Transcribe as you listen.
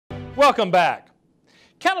Welcome back.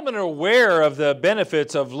 Cattlemen are aware of the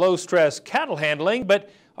benefits of low-stress cattle handling, but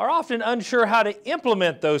are often unsure how to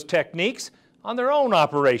implement those techniques on their own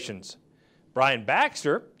operations. Brian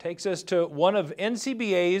Baxter takes us to one of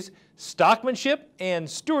NCBA's Stockmanship and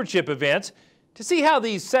Stewardship events to see how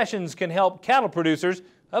these sessions can help cattle producers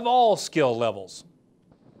of all skill levels.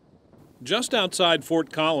 Just outside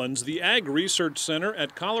Fort Collins, the Ag Research Center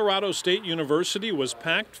at Colorado State University was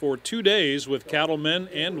packed for 2 days with cattlemen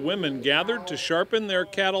and women gathered to sharpen their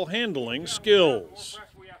cattle handling skills.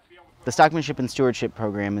 The Stockmanship and Stewardship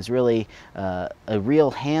program is really a real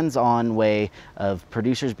hands-on way of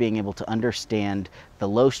producers being able to understand the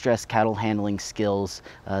low-stress cattle handling skills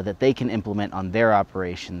that they can implement on their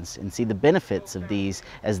operations and see the benefits of these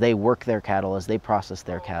as they work their cattle, as they process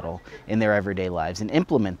their cattle in their everyday lives, and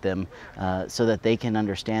implement them so that they can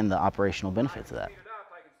understand the operational benefits of that.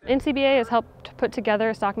 NCBA has helped put together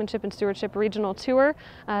a Stockmanship and Stewardship regional tour.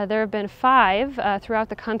 There have been 5 throughout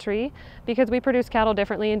the country because we produce cattle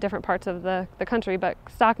differently in different parts of the country, but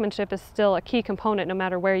stockmanship is still a key component no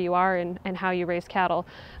matter where you are and how you raise cattle.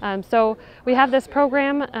 So we have this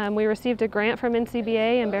program. We received a grant from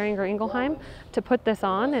NCBA and Beringer Ingelheim to put this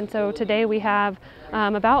on, and so today we have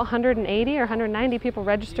about 180 or 190 people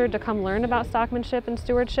registered to come learn about stockmanship and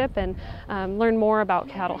stewardship and learn more about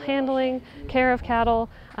cattle handling, care of cattle,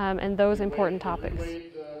 and those important topics.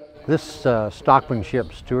 This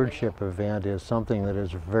Stockmanship Stewardship event is something that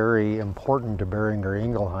is very important to Beringer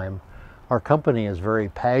Ingelheim. Our company is very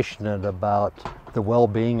passionate about the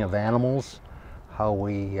well-being of animals, how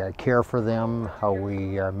we care for them, how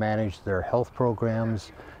we manage their health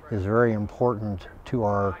programs is very important to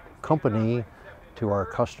our company, to our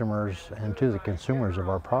customers, and to the consumers of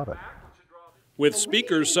our product. With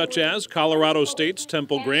speakers such as Colorado State's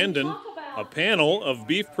Temple Grandin, a panel of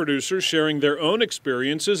beef producers sharing their own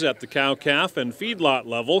experiences at the cow-calf and feedlot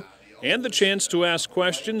level, and the chance to ask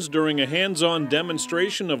questions during a hands-on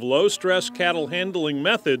demonstration of low-stress cattle handling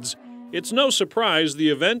methods, it's no surprise the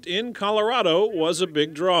event in Colorado was a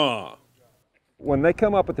big draw. When they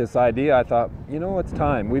come up with this idea, I thought, you know, it's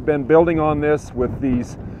time. We've been building on this with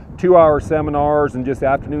these 2-hour seminars and just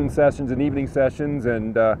afternoon sessions and evening sessions,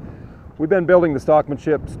 and we've been building the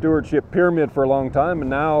Stockmanship Stewardship pyramid for a long time, and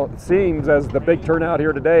now it seems, as the big turnout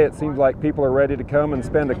here today, it seems like people are ready to come and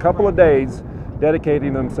spend a couple of days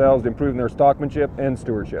dedicating themselves to improving their stockmanship and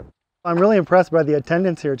stewardship. I'm really impressed by the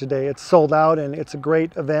attendance here today. It's sold out and it's a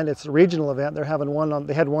great event. It's a regional event. They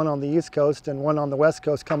had one on the East Coast and one on the West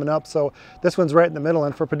Coast coming up. So this one's right in the middle.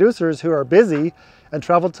 And for producers who are busy and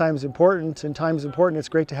travel time's important and time's important, it's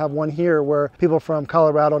great to have one here where people from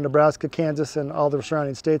Colorado, Nebraska, Kansas, and all the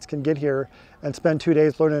surrounding states can get here and spend 2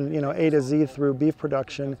 days learning, A to Z through beef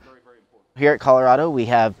production. Here at Colorado, we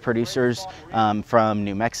have producers from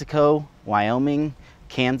New Mexico, Wyoming,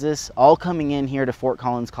 Kansas, all coming in here to Fort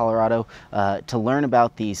Collins, Colorado to learn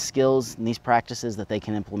about these skills and these practices that they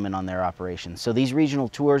can implement on their operations. So these regional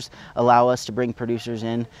tours allow us to bring producers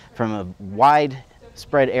in from a wide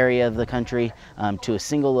spread area of the country to a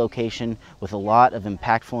single location with a lot of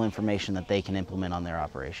impactful information that they can implement on their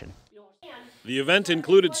operation. The event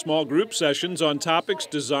included small group sessions on topics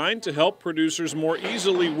designed to help producers more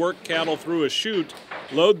easily work cattle through a chute,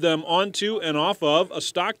 load them onto and off of a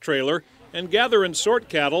stock trailer, and gather and sort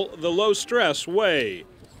cattle the low-stress way.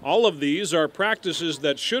 All of these are practices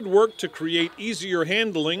that should work to create easier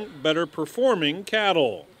handling, better performing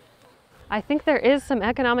cattle. I think there is some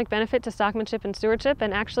economic benefit to stockmanship and stewardship,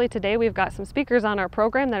 and actually today we've got some speakers on our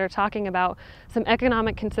program that are talking about some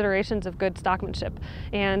economic considerations of good stockmanship.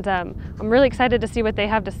 And I'm really excited to see what they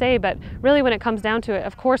have to say, but really when it comes down to it,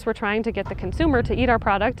 of course we're trying to get the consumer to eat our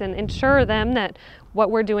product and ensure them that what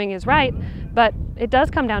we're doing is right, but it does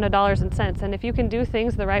come down to dollars and cents, and if you can do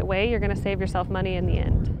things the right way, you're going to save yourself money in the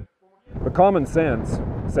end. But common sense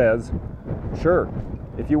says, sure,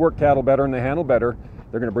 if you work cattle better and they handle better,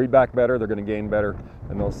 they're going to breed back better, they're going to gain better,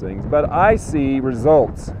 and those things. But I see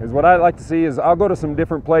results. Is what I like to see is I'll go to some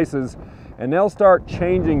different places and they'll start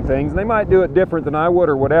changing things. They might do it different than I would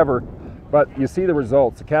or whatever, but you see the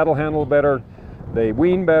results. The cattle handle better, they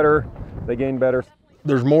wean better, they gain better.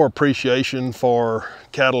 There's more appreciation for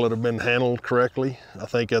cattle that have been handled correctly, I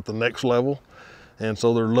think, at the next level. And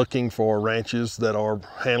so they're looking for ranches that are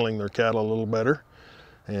handling their cattle a little better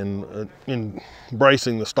and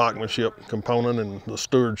embracing the stockmanship component and the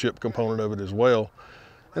stewardship component of it as well.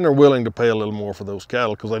 And they're willing to pay a little more for those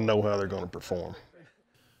cattle because they know how they're going to perform.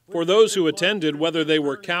 For those who attended, whether they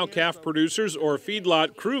were cow-calf producers or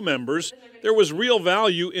feedlot crew members, there was real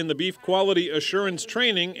value in the beef quality assurance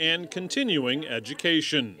training and continuing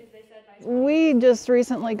education. We just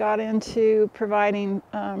recently got into providing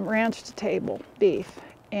ranch-to-table beef,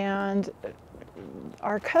 And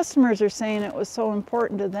our customers are saying it was so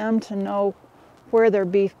important to them to know where their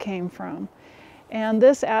beef came from. And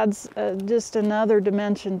this adds just another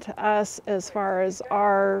dimension to us as far as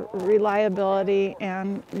our reliability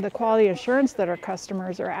and the quality assurance that our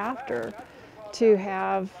customers are after to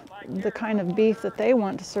have the kind of beef that they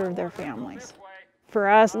want to serve their families. For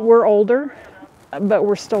us, we're older, but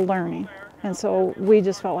we're still learning. And so we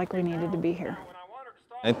just felt like we needed to be here.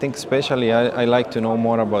 I think especially I like to know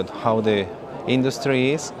more about how the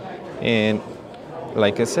industry is. And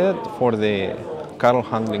like I said, for the cattle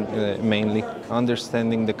handling mainly,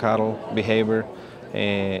 understanding the cattle behavior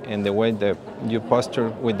and the way that you posture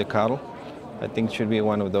with the cattle, I think should be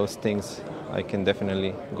one of those things I can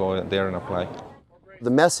definitely go there and apply.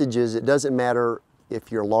 The message is it doesn't matter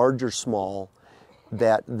if you're large or small,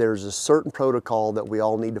 that there's a certain protocol that we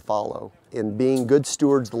all need to follow in being good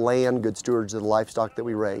stewards of the land, good stewards of the livestock that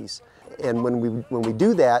we raise. And when we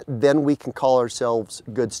do that, then we can call ourselves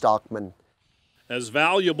good stockmen. As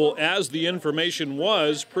valuable as the information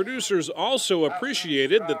was, producers also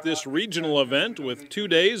appreciated that this regional event with 2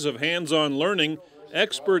 days of hands-on learning,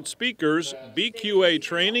 expert speakers, BQA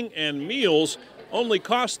training, and meals only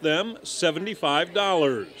cost them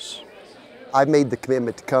 $75. I made the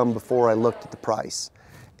commitment to come before I looked at the price.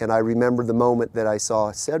 And I remember the moment that I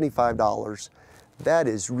saw $75. That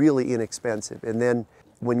is really inexpensive. And then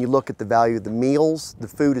when you look at the value of the meals, the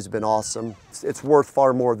food has been awesome. It's worth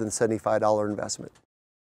far more than $75 investment.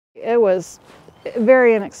 It was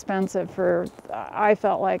very inexpensive I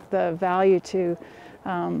felt like the value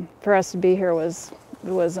for us to be here was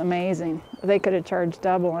amazing. They could have charged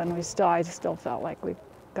double and I still felt like we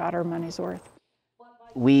got our money's worth.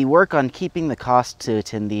 We work on keeping the cost to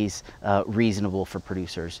attendees reasonable for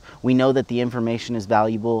producers. We know that the information is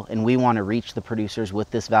valuable and we want to reach the producers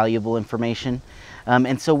with this valuable information.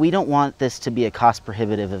 And so we don't want this to be a cost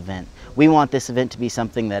prohibitive event. We want this event to be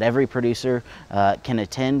something that every producer can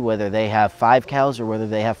attend, whether they have 5 cows or whether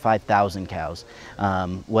they have 5,000 cows,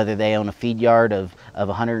 whether they own a feed yard of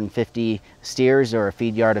 150 steers or a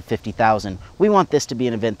feed yard of 50,000. We want this to be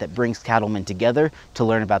an event that brings cattlemen together to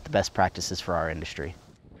learn about the best practices for our industry.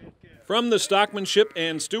 From the Stockmanship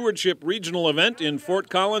and Stewardship Regional Event in Fort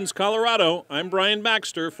Collins, Colorado, I'm Brian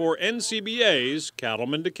Baxter for NCBA's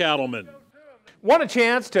Cattlemen to Cattlemen. Want a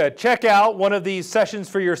chance to check out one of these sessions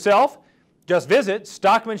for yourself? Just visit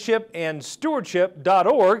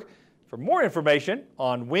stockmanshipandstewardship.org for more information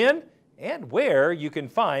on when and where you can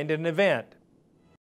find an event.